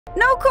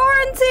No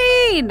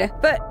quarantine!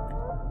 But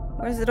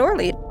where does the door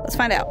lead? Let's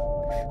find out.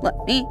 Let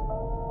me.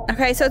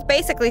 Okay, so it's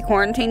basically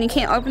quarantine. You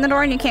can't open the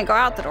door and you can't go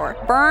out the door.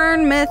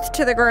 Burn myth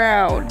to the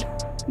ground.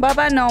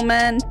 Bye-bye,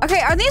 Noman. Okay,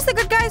 are these the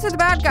good guys or the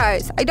bad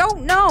guys? I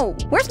don't know.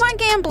 Where's my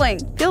gambling?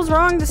 Feels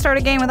wrong to start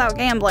a game without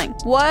gambling.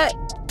 What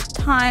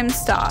time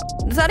stop?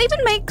 Does that even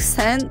make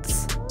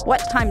sense?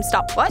 What time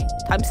stop? What?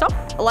 Time stop?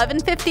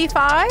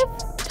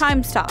 11:55?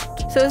 Time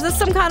stopped. So is this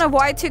some kind of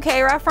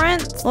Y2K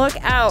reference? Look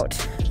out.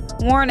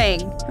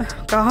 Warning.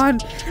 Oh,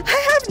 God.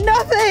 I have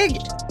nothing.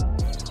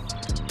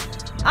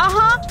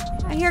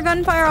 I hear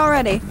gunfire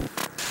already.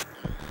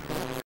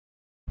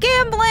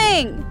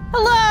 Gambling!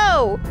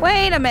 Hello!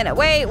 Wait a minute.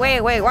 Wait.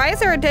 Why is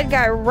there a dead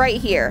guy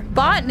right here?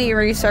 Botany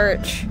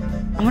research.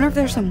 I wonder if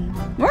there's some...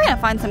 We're gonna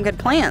find some good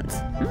plants.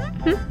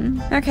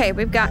 Okay,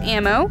 we've got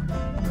ammo,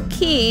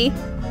 key,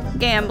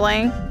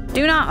 gambling,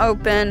 do not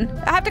open.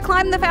 I have to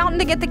climb the fountain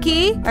to get the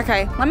key?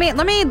 Okay, let me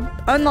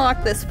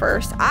unlock this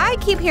first. I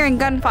keep hearing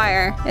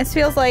gunfire. This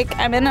feels like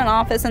I'm in an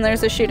office and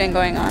there's a shooting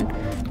going on.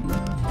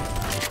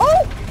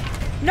 Oh!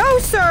 No,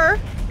 sir!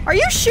 Are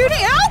you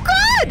shooting? Oh,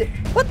 God!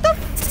 What the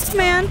f,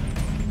 man?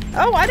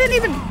 Oh, I didn't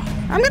even...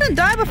 I'm gonna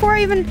die before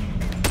I even...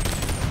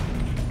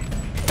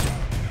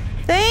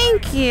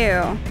 Thank you.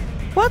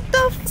 What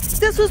the f?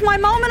 This was my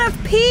moment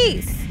of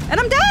peace. And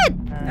I'm dead!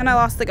 And I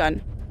lost the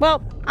gun.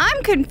 Well,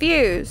 I'm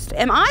confused.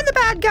 Am I the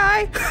bad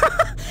guy?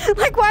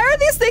 Like, why are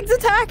these things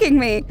attacking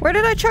me? Where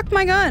did I chuck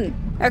my gun?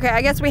 Okay,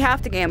 I guess we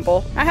have to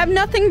gamble. I have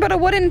nothing but a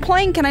wooden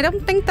plank, and I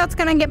don't think that's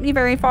gonna get me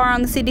very far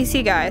on the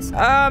CDC, guys.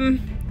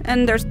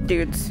 And there's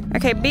dudes.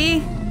 Okay,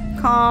 be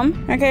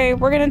calm. Okay,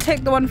 we're gonna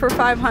take the one for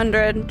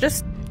 500.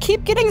 Just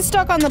keep getting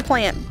stuck on the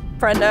plant,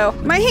 friendo.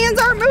 My hands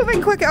aren't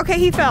moving quick. Okay,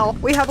 he fell.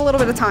 We have a little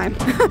bit of time.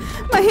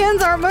 My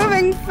hands aren't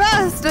moving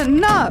fast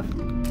enough.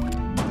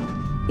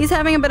 He's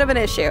having a bit of an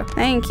issue.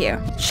 Thank you.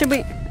 Should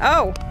we?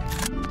 Oh.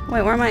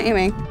 Wait, where am I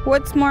aiming?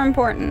 What's more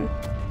important?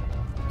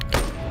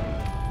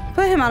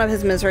 Put him out of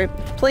his misery,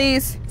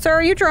 please. Sir,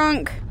 are you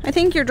drunk? I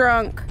think you're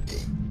drunk.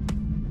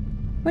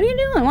 What are you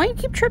doing? Why do you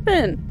keep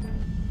tripping?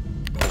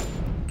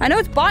 I know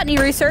it's botany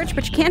research,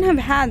 but you can't have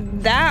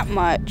had that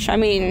much. I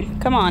mean,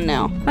 come on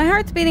now. My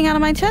heart's beating out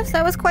of my chest.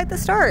 That was quite the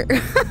start.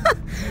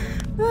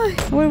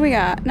 What do we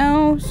got?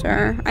 No,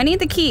 sir. I need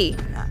the key.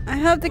 I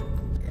have the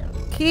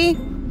key.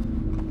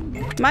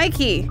 My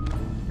key.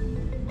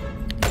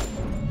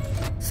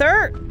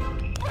 Sir.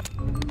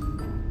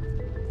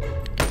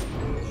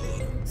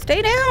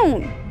 Stay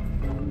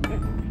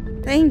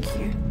down. Thank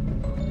you.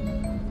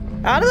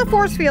 Out of the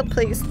force field,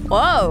 please.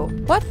 Whoa.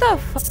 What the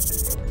f?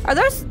 Are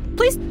those,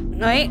 please,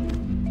 wait.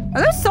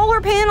 Are those solar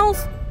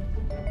panels?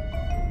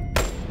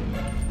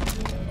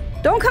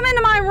 Don't come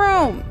into my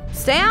room.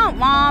 Stay out,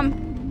 Mom.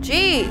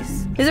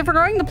 Jeez. Is it for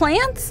growing the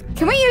plants?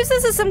 Can we use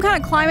this as some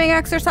kind of climbing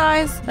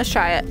exercise? Let's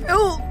try it.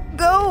 Oh,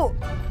 go.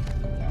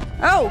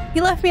 Oh, he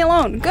left me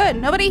alone. Good.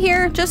 Nobody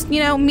here. Just,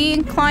 you know,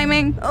 me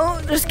climbing.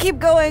 Oh, just keep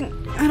going.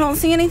 I don't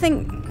see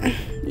anything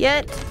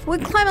yet. We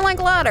climb it like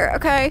a ladder.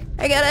 Okay,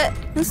 I get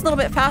it. This is a little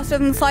bit faster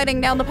than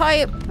sliding down the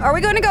pipe. Are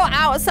we going to go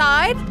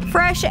outside?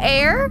 Fresh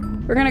air?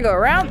 We're going to go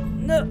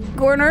around the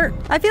corner.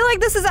 I feel like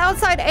this is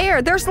outside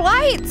air. There's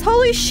lights.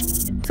 Holy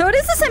shit. So it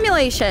is a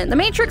simulation. The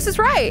Matrix is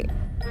right.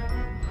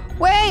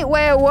 Wait,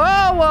 whoa.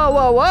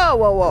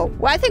 Well,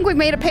 I think we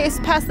made it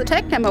past the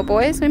tech demo,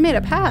 boys. We made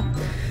a path.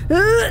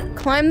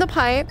 Climb the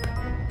pipe.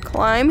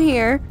 Climb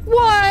here.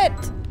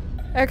 What?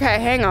 Okay,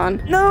 hang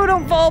on. No,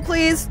 don't fall,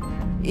 please.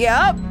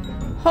 Yep.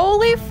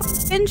 Holy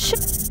f***ing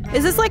shit.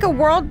 Is this like a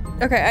world?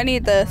 Okay, I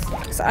need this.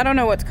 I don't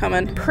know what's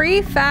coming.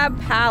 Prefab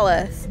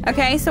palace.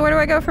 Okay, so where do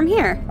I go from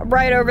here?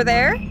 Right over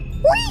there.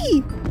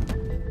 Whee!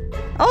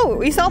 Oh,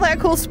 we saw that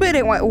cool spin.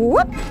 It went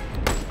whoop.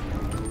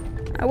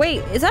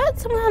 Wait, is that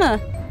some kind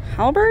of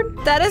halberd?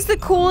 That is the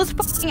coolest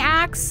fucking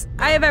axe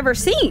I have ever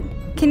seen.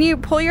 Can you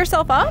pull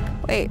yourself up?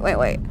 Wait.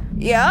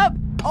 Yep.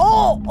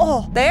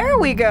 Oh, there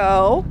we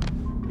go.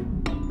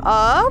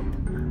 Up.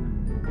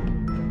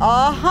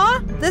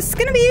 This is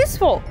gonna be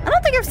useful. I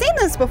don't think I've seen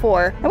this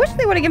before. I wish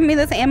they would have given me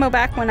this ammo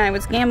back when I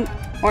was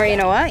or you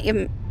know what?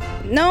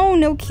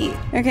 No key.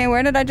 Okay,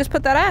 where did I just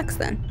put that axe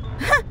then?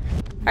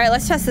 All right,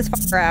 let's test this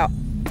fucker out.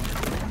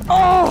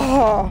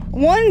 Oh,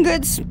 one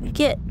good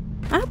get.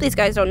 I hope these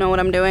guys don't know what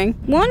I'm doing.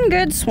 One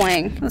good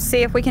swing. Let's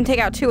see if we can take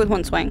out two with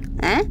one swing.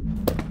 Eh?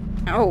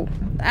 Oh,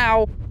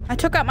 ow. I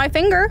took out my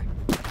finger.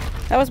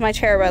 That was my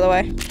chair, by the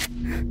way.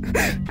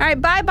 All right,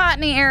 bye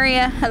botany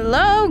area.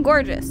 Hello,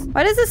 gorgeous.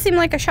 Why does this seem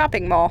like a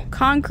shopping mall?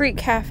 Concrete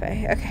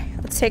cafe. Okay,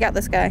 let's take out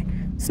this guy.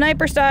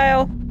 Sniper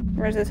style.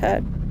 Where's his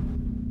head?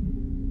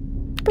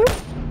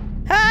 Boop.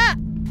 Ha!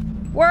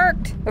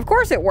 Worked. Of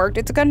course it worked.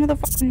 It's a gun with a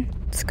fucking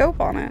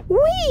scope on it.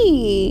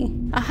 Whee!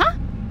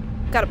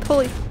 Got a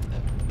pulley.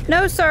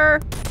 No, sir.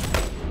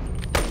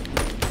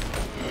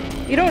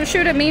 You don't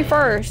shoot at me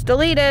first.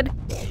 Deleted.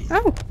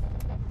 Oh.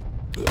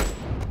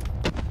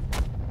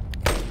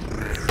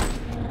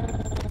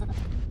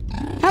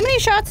 How many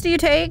shots do you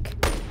take?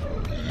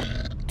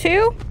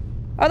 2?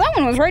 Oh, that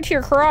one was right to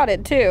your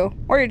carotid, too.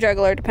 Or your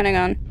jugular, depending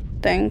on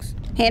things.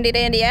 Handy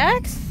dandy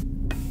axe.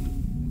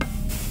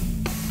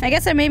 I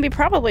guess I maybe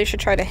probably should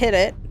try to hit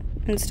it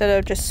instead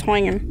of just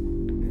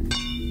swinging.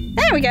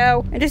 There we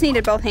go. I just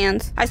needed both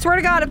hands. I swear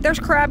to God, if there's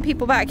crab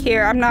people back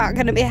here, I'm not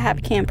gonna be a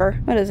happy camper.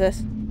 What is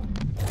this?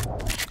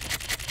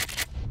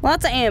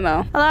 Lots of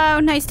ammo. Hello,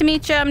 nice to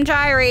meet you. I'm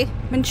Jeaire.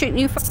 Been shooting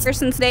you fuckers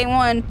since day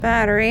one.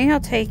 Battery, I'll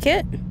take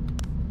it.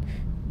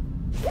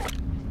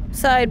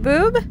 Side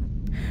boob.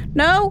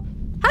 No.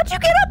 How'd you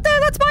get up there?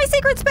 That's my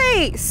secret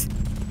space.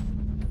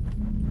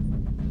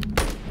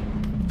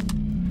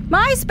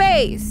 My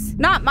space.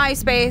 Not my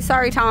space.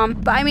 Sorry, Tom.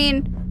 But I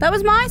mean, that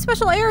was my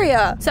special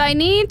area. So I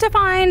need to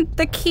find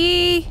the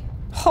key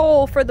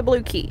hole for the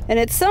blue key. And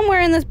it's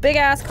somewhere in this big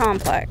ass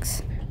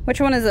complex.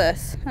 Which one is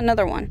this?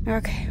 Another one.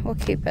 Okay, we'll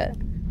keep it.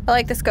 I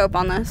like the scope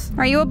on this.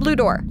 Are you a blue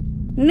door?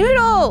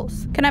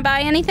 Noodles! Can I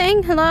buy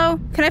anything? Hello?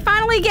 Can I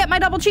finally get my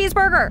double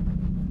cheeseburger?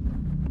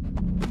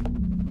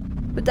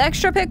 With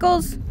extra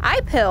pickles?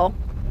 I pill.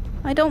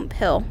 I don't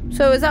pill.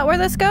 So is that where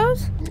this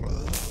goes?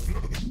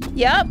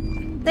 Yep.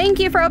 Thank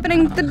you for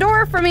opening the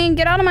door for me and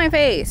get out of my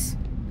face.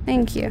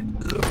 Thank you.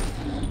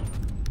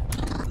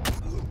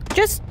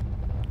 Just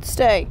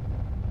stay.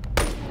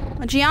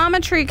 A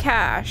geometry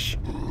cache.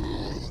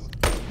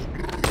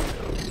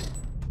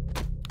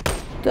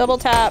 Double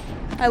tap.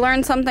 I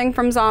learned something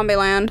from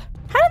Zombieland.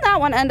 How did that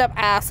one end up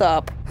ass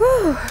up?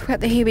 Whew, I've got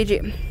the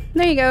heebie-jeeb.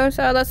 There you go.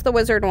 So that's the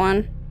wizard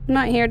one. I'm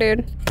not here,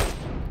 dude.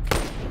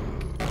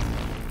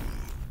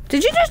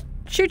 Did you just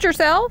shoot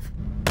yourself?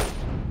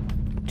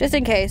 Just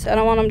in case. I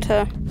don't want him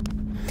to.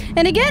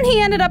 And again, he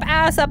ended up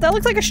ass up. That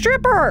looks like a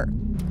stripper.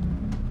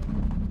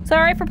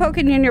 Sorry for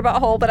poking you in your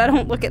butthole, but I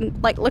don't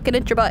like looking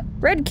at your butt.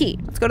 Red key.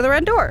 Let's go to the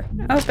red door.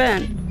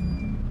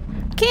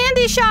 Open.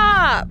 Candy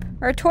shop.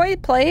 Or toy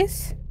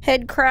place.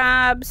 Head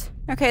crabs.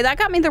 Okay, that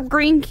got me the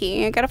green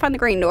key. I gotta find the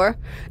green door.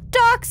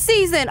 Duck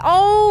season.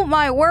 Oh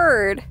my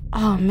word.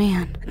 Oh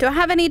man. Do I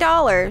have any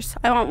dollars?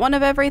 I want one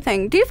of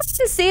everything. Do you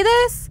fucking see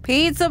this?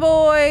 Pizza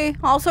Boy.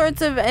 All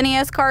sorts of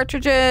NES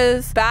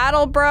cartridges.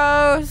 Battle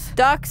Bros.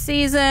 Duck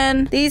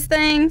season. These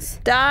things.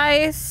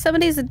 Dice.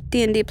 Somebody's a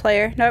D&D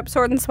player. Nope.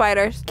 Sword and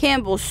Spiders.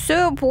 Campbell's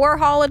Soup.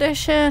 Warhol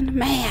edition.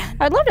 Man.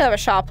 I'd love to have a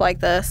shop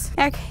like this.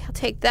 Okay, I'll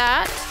take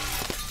that.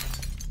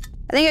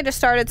 I think I just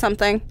started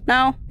something.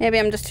 No? Maybe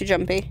I'm just too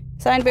jumpy.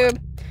 Side boob.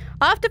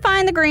 Off to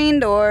find the green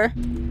door.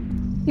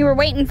 You were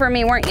waiting for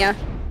me, weren't you?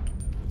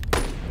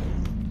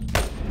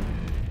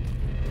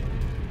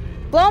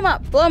 Blow him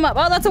up. Blow him up.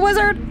 Oh, that's a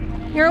wizard.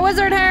 You're a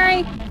wizard,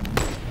 Harry.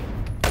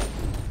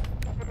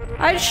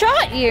 I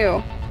shot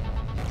you.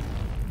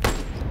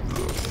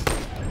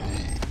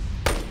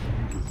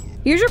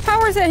 Use your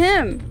powers at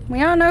him.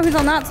 We all know who's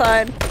on that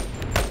side.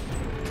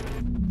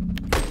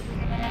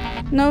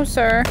 No,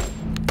 sir.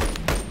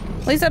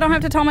 At least I don't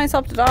have to tell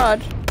myself to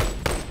dodge.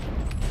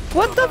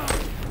 What the?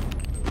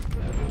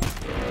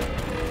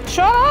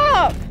 Shut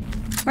up!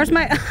 Where's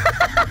my...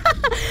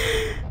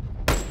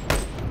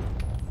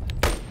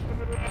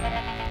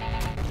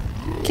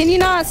 Can you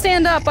not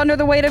stand up under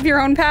the weight of your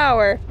own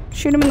power?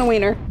 Shoot him in the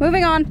wiener.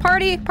 Moving on.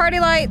 Party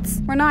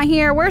lights. We're not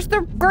here. Where's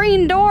the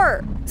green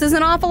door? This is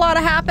an awful lot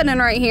of happening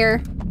right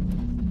here.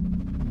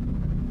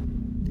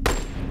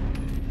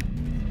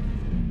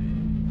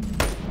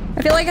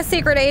 I feel like a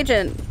secret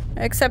agent.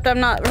 Except I'm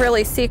not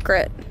really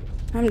secret.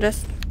 I'm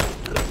just...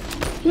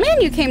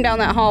 Man, you came down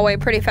that hallway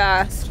pretty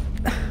fast.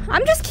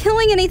 I'm just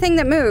killing anything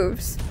that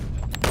moves.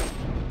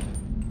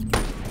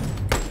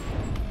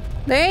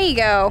 There you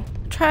go.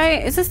 Try...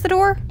 Is this the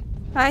door?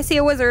 I see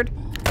a wizard.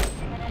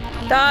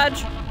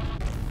 Dodge.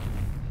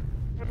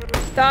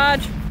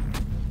 Dodge.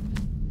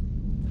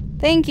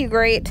 Thank you,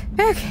 great.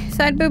 Okay,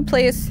 side boob,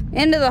 please.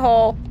 Into the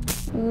hole.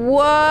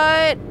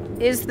 What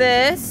is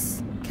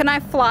this? Can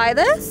I fly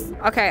this?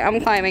 Okay, I'm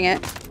climbing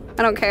it.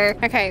 I don't care.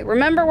 Okay,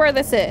 remember where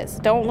this is.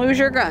 Don't lose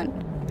your gun.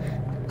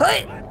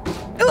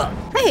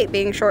 I hate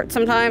being short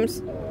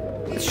sometimes.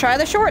 Let's try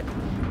the short.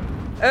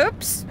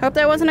 Oops. Hope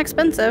that wasn't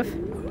expensive.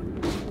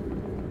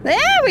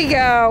 There we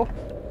go.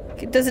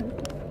 Does it...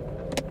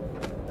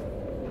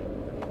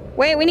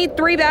 Wait, we need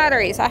 3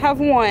 batteries. I have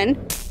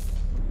 1.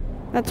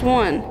 That's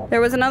 1.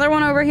 There was another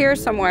one over here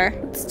somewhere.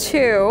 It's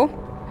 2.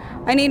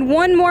 I need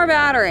 1 more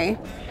battery.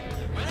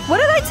 What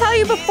did I tell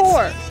you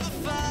before?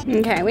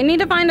 Okay, we need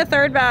to find a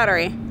 3rd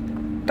battery.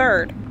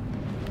 3rd.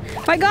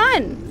 My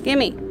gun!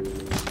 Gimme.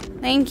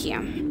 Thank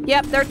you.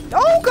 Yep, they're...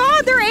 Oh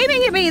god, they're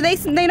aiming at me!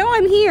 They know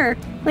I'm here.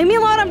 Leave me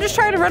alone, I'm just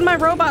trying to run my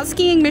robot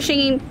skiing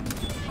machine.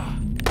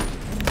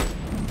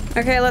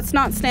 Okay, let's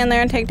not stand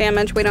there and take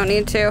damage. We don't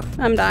need to.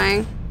 I'm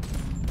dying.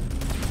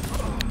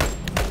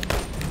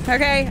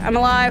 Okay, I'm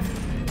alive.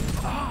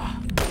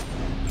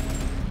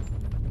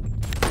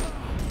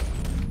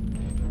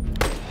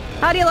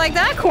 How do you like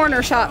that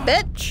corner shot,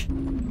 bitch?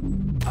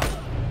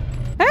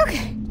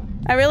 Okay.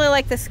 I really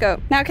like this scope.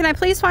 Now, can I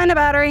please find a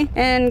battery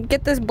and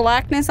get this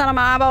blackness out of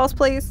my eyeballs,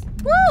 please?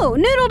 Woo!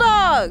 Noodle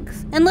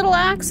dogs! And little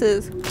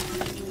axes.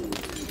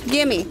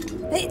 Gimme.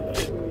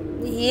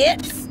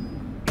 Yes.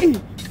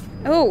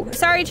 Oh,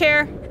 sorry,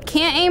 chair.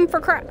 Can't aim for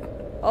crap.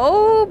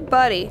 Oh,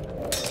 buddy.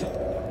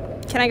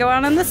 Can I go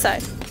out on this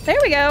side? There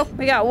we go.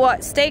 We got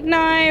what? Steak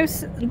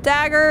knives,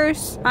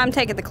 daggers. I'm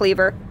taking the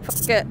cleaver.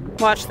 Fuck it.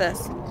 Watch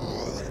this.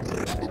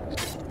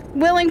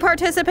 Willing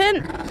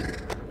participant.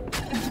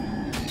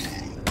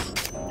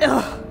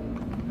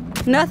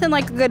 Ugh. Nothing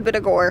like a good bit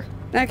of gore.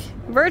 Okay.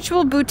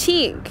 Virtual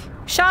boutique.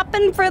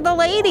 Shopping for the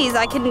ladies.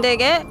 I can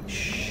dig it.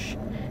 Shh.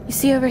 You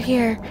see over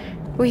here,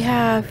 we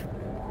have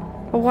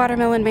a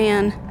watermelon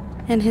man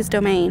and his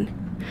domain.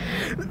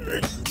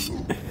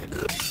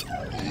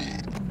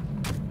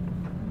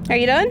 Are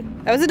you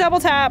done? That was a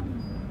double tap.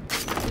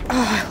 Oh,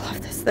 I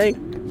love this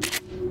thing.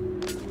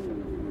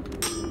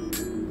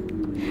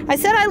 I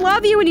said I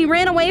love you and you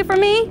ran away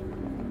from me?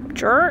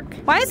 Jerk.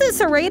 Why is it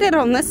serrated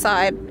on this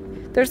side?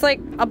 There's like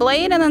a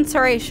blade and then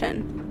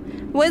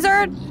serration.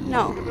 Wizard?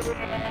 No.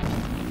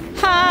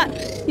 Ha!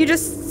 You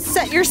just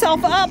set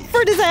yourself up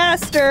for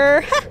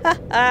disaster.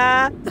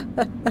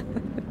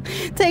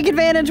 Take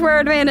advantage where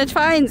advantage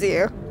finds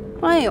you.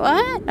 Wait,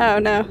 what? Oh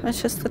no,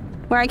 that's just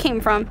where I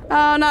came from.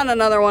 Oh, not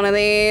another one of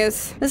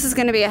these. This is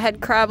gonna be a head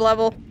crab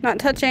level. Not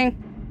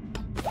touching.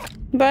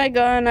 By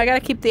gun, I gotta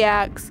keep the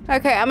axe.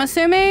 Okay, I'm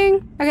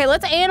assuming. Okay,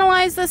 let's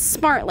analyze this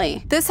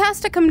smartly. This has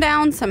to come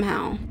down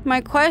somehow. My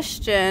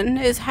question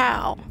is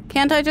how?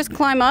 Can't I just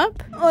climb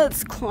up?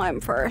 Let's climb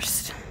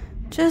first.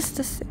 Just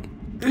to see.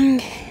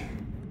 Okay.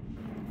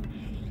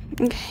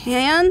 Okay,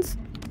 hands.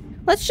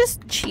 Let's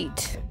just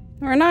cheat.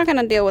 We're not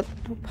gonna deal with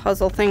a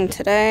puzzle thing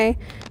today.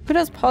 Who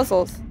does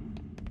puzzles?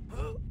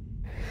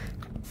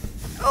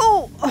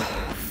 Oh!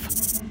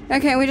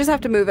 Okay, we just have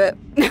to move it.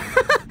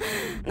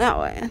 That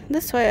way.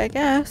 This way, I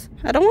guess.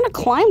 I don't want to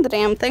climb the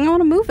damn thing. I want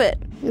to move it.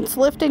 It's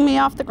lifting me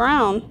off the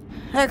ground.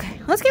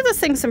 Okay, let's give this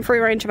thing some free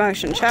range of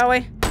motion, shall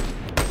we?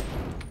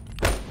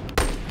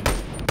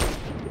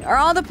 Are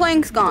all the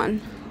planks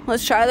gone?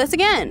 Let's try this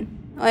again.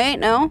 Wait,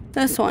 no.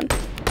 This one.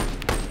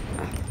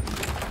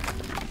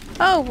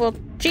 Oh, well,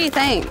 gee,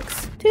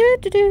 thanks.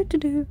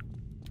 Do-do-do-do-do.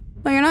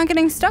 Well, you're not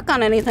getting stuck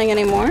on anything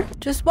anymore.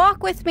 Just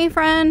walk with me,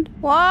 friend.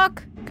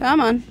 Walk.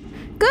 Come on.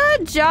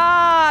 Good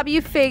job.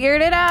 You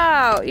figured it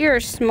out. You're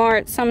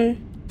smart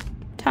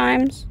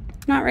sometimes.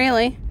 Not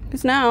really.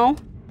 Because now,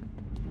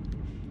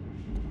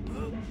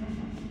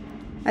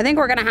 I think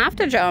we're going to have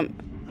to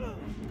jump.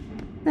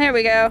 There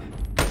we go.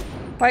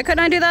 Why couldn't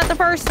I do that the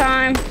first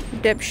time?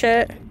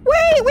 Dipshit.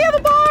 Wait, we have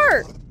a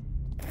bar.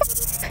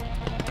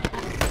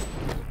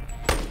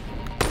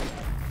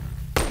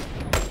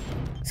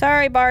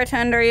 Sorry,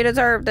 bartender, you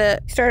deserved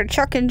it. You started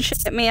chucking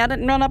shit at me. I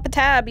didn't run up a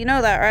tab, you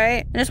know that,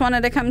 right? I just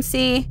wanted to come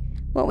see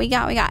what we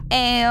got. We got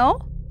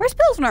Eill. Where's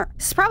Pilsner?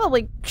 This is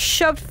probably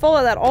shoved full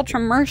of that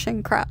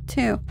ultra-immersion crap,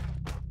 too.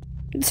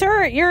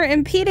 Sir, you're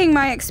impeding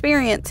my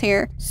experience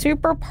here.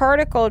 Super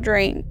particle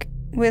drink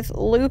with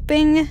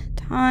looping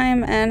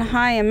time and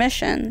high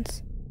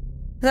emissions.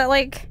 Is that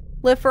like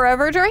live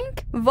forever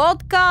drink?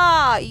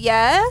 Vodka,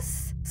 yes.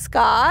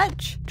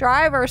 Scotch,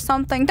 drive or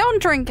something.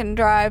 Don't drink and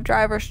drive,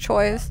 driver's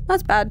choice.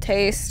 That's bad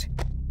taste.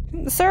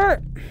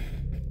 Sir.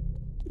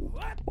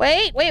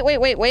 Wait. What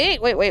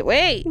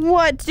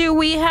do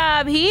we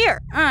have here?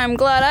 I'm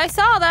glad I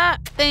saw that.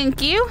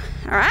 Thank you.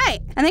 All right.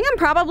 I think I'm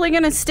probably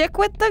gonna stick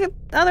with the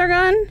other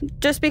gun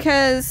just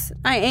because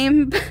I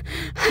aim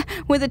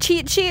with a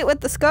cheat sheet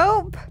with the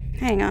scope.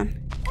 Hang on.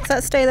 Does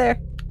that stay there?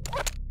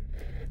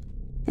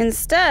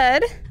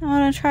 Instead, I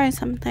want to try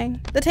something.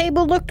 The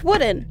table looked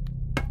wooden.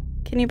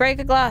 Can you break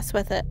a glass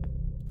with it?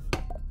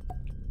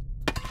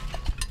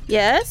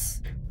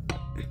 Yes?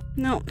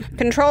 No.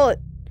 Control it.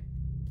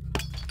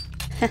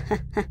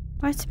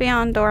 What's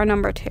beyond door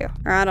number 2?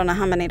 Or I don't know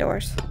how many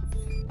doors.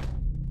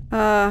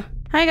 Hi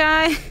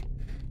guy.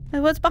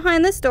 What's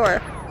behind this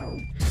door?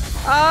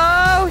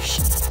 Oh,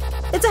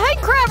 it's a head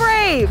crab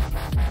rave!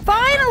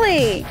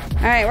 Finally!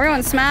 Alright, we're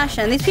going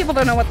smashing. These people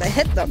don't know what to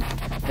hit them.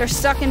 They're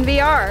stuck in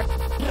VR.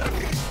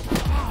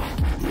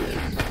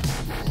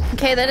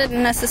 Okay, that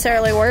didn't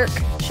necessarily work.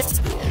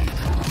 Shit.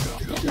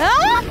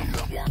 Ah!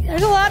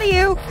 There's a lot of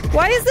you.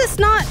 Why is this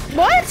not...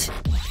 What?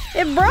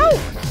 It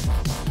broke.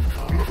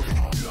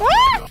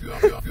 What?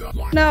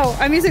 No,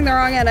 I'm using the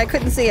wrong end. I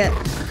couldn't see it.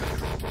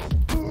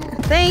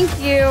 Thank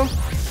you.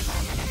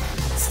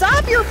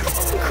 Stop your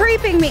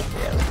creeping me.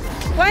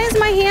 Why is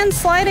my hand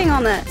sliding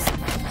on this?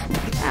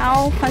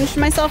 Ow, punched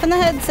myself in the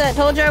headset.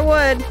 Told you I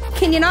would.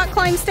 Can you not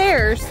climb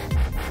stairs?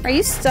 Are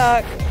you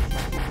stuck?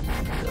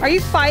 Are you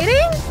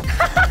fighting?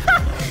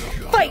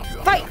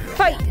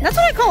 Fight. That's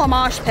what I call a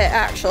mosh pit,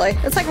 actually.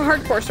 It's like a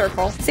hardcore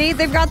circle. See,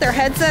 they've got their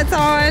headsets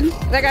on.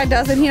 That guy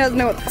doesn't. He doesn't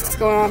know what the fuck's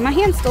going on. My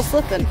hand's still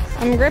slipping.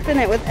 I'm gripping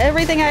it with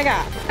everything I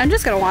got. I'm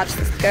just gonna watch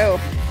this go.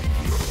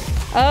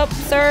 Up,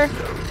 sir.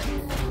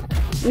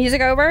 Music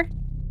over.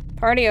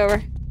 Party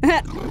over.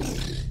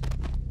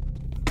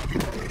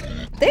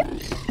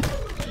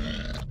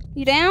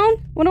 You down?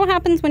 What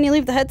happens when you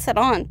leave the headset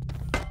on?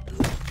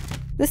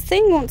 This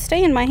thing won't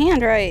stay in my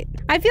hand right.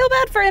 I feel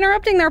bad for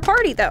interrupting their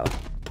party, though.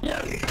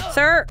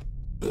 Sir.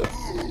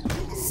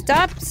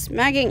 Stop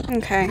smacking.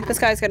 Okay, this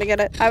guy's gonna get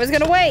it. I was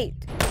gonna wait.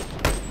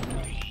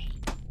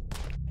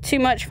 Too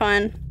much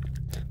fun.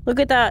 Look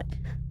at that.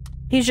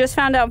 He's just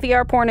found out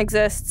VR porn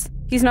exists.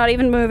 He's not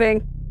even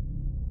moving.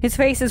 His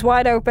face is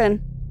wide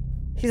open.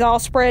 He's all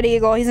spread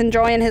eagle. He's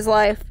enjoying his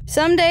life.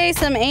 Someday,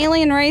 some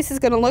alien race is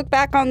gonna look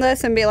back on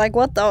this and be like,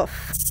 what the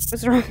f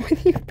is wrong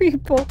with you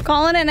people?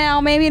 Calling it now.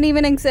 Maybe it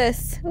even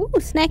exists. Ooh,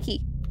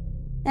 snacky.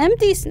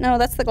 Empty. No,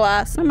 that's the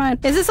glass. Never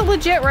mind. Is this a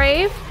legit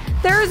rave?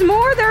 There's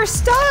more. They're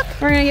stuck.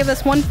 We're gonna give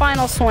this one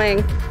final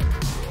swing.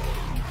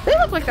 They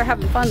look like they're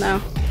having fun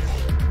though.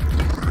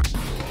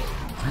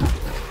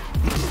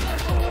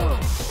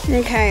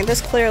 Okay,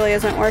 this clearly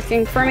isn't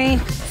working for me,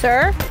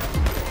 sir.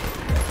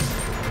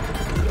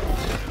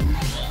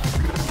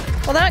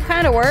 Well, that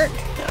kind of worked.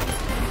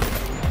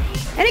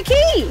 And a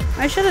key!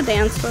 I should have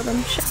danced with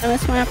him. Shit, I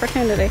missed my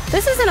opportunity.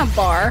 This isn't a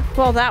bar.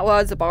 Well, that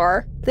was a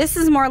bar. This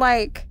is more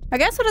like, I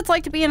guess what it's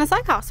like to be in a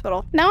psych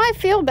hospital. Now I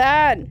feel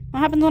bad. What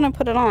happens when I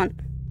put it on?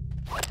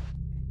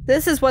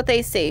 This is what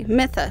they see.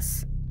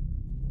 Mythos.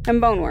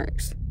 And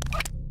Boneworks.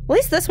 At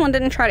least this one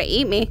didn't try to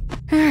eat me.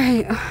 All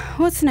right,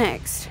 what's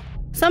next?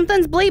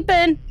 Something's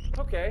bleeping.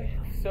 Okay,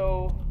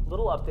 so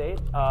little update.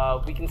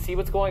 We can see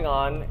what's going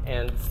on,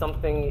 and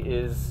something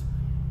is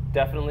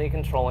definitely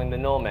controlling the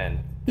Nullmen.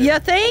 You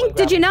think?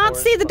 Did you not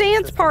see the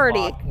dance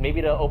party?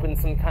 Maybe to open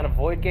some kind of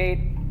void gate?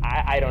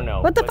 I don't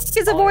know. What the fuck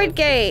is a void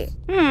gate?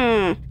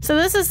 So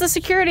this is the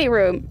security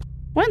room.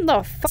 What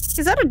the fuck?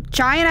 Is that a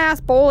giant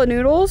ass bowl of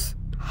noodles?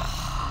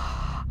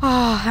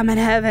 Oh, I'm in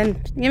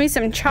heaven. Give me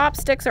some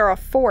chopsticks or a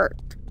fork.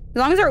 As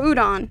long as they're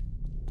udon.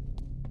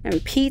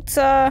 And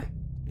pizza.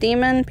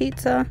 Demon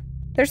pizza.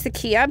 There's the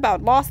key. I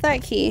about lost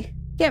that key.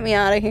 Get me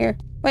out of here.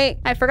 Wait,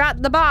 I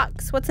forgot the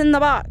box. What's in the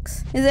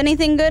box? Is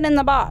anything good in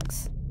the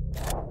box?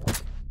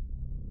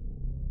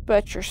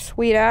 Bet your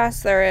sweet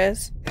ass there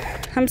is.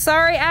 I'm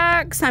sorry,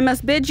 Axe. I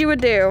must bid you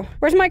adieu.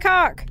 Where's my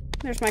cock?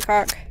 There's my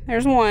cock.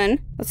 There's one.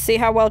 Let's see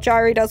how well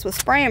Jeaire does with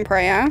spray and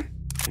pray, huh?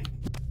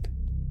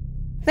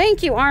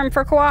 Thank you, arm,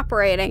 for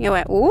cooperating. It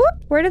went, whoop.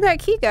 Where did that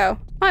key go?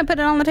 Oh, I put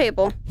it on the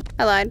table.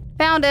 I lied.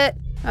 Found it.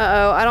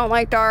 Uh-oh, I don't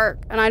like dark.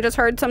 And I just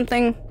heard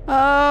something.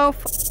 Oh,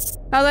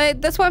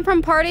 this went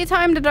from party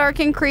time to dark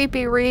and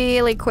creepy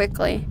really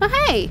quickly. Oh,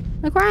 hey,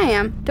 look where I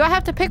am. Do I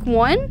have to pick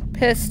one?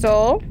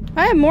 Pistol.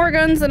 I have more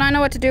guns than I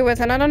know what to do with,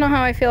 and I don't know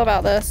how I feel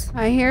about this.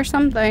 I hear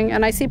something,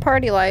 and I see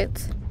party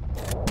lights.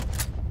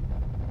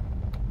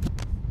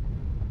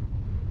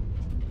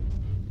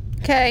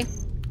 Okay,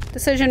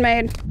 decision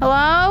made.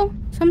 Hello?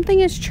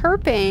 Something is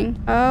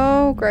chirping.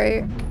 Oh,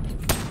 great.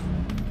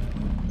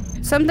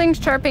 Something's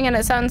chirping and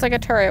it sounds like a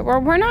turret.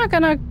 Well, we're not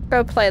gonna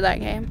go play that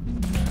game.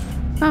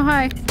 Oh,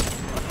 hi.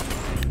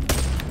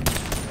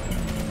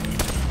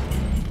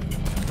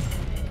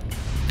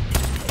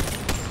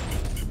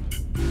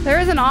 There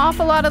is an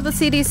awful lot of the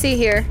CDC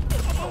here.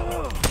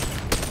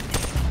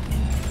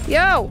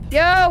 Yo,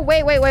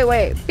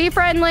 wait. Be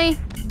friendly.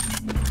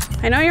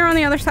 I know you're on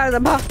the other side of the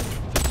box.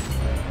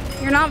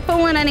 You're not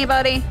fooling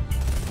anybody.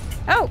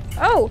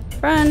 Oh,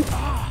 friend.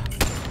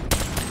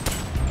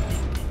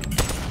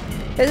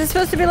 Is it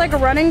supposed to be like a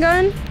running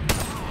gun?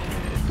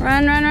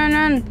 Run.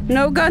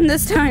 No gun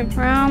this time.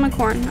 Around the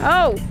corner.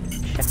 Oh,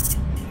 shit.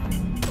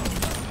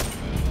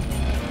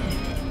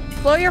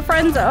 Blow your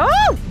friends up.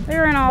 Oh,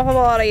 there are an awful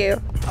lot of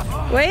you.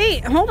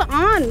 Wait, hold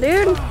on,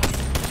 dude.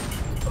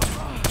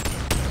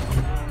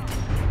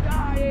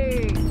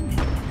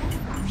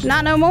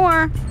 Not no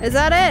more. Is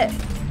that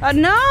it?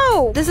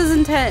 No, this is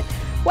intense.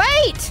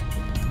 Wait.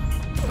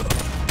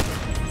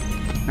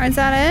 Or is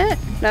that it?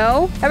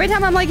 No. Every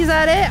time I'm like, is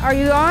that it? Are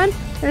you on?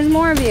 There's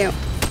more of you.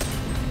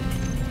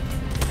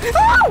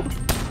 Oh!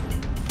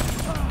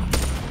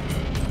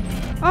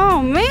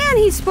 Oh man,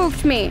 he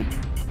spooked me.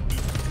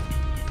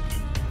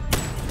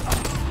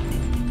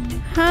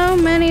 How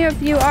many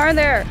of you are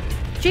there?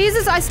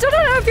 Jesus, I still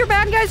don't know if you're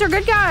bad guys or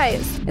good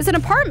guys. It's an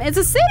apartment, it's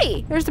a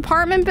city. There's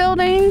apartment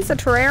buildings, a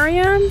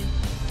terrarium.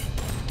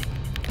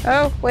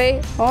 Oh,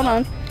 wait, hold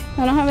on.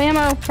 I don't have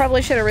ammo.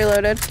 Probably should have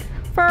reloaded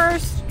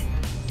first.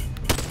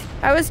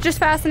 I was just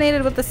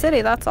fascinated with the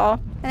city, that's all.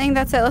 I think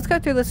that's it. Let's go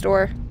through this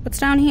door. What's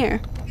down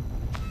here?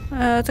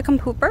 It's a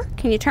computer.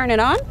 Can you turn it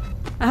on?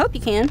 I hope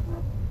you can.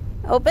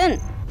 Open.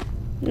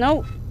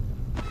 Nope.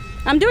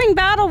 I'm doing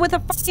battle with a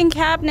fucking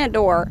cabinet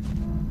door.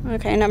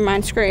 Okay, never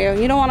mind. Screw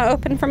you. You don't want to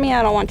open for me?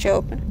 I don't want you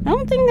open. I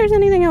don't think there's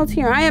anything else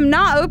here. I am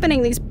not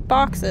opening these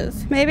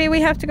boxes. Maybe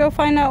we have to go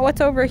find out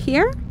what's over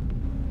here?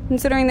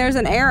 Considering there's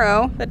an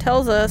arrow that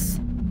tells us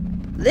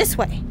this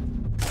way.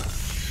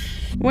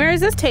 Where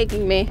is this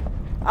taking me?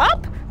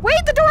 Up? Wait,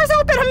 the door's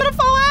open. I'm gonna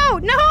fall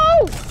out. No!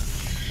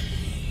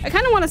 I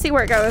kind of want to see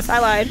where it goes. I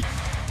lied.